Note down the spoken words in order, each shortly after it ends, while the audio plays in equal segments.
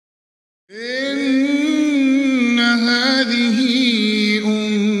إن هذه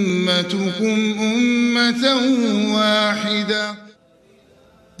أمتكم أمة واحدة.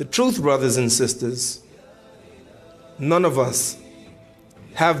 The truth, brothers and sisters, none of us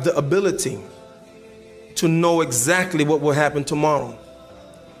have the ability to know exactly what will happen tomorrow.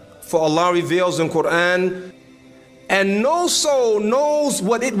 For Allah reveals in Quran, and no soul knows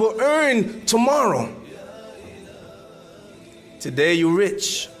what it will earn tomorrow. Today you're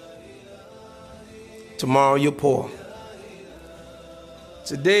rich, tomorrow you're poor.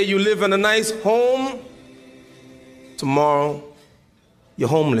 Today you live in a nice home, tomorrow you're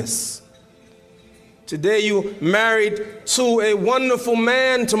homeless. Today you married to a wonderful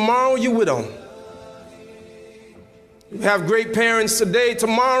man, tomorrow you're widow. You have great parents today,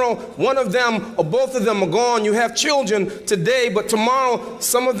 tomorrow one of them or both of them are gone. You have children today, but tomorrow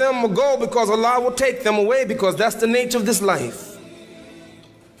some of them will go because Allah will take them away, because that's the nature of this life.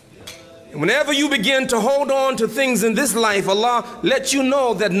 And whenever you begin to hold on to things in this life, Allah lets you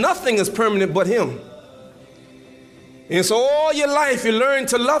know that nothing is permanent but Him. And so all your life you learn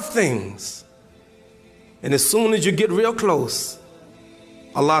to love things. And as soon as you get real close,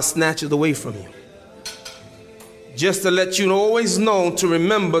 Allah snatches it away from you. Just to let you always know to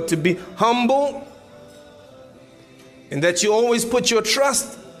remember to be humble, and that you always put your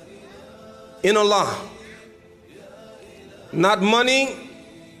trust in Allah. Not money,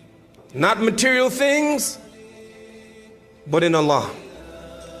 not material things, but in Allah.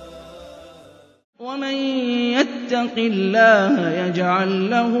 ومن يتق الله يجعل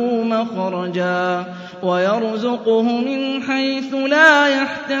له مخرجا ويرزقه من حيث لا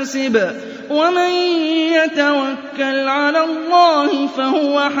يحتسب ومن يتوكل على الله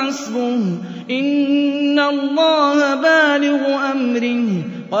فهو حسبه إن الله بالغ أمره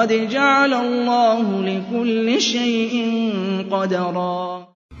قد جعل الله لكل شيء قدرا.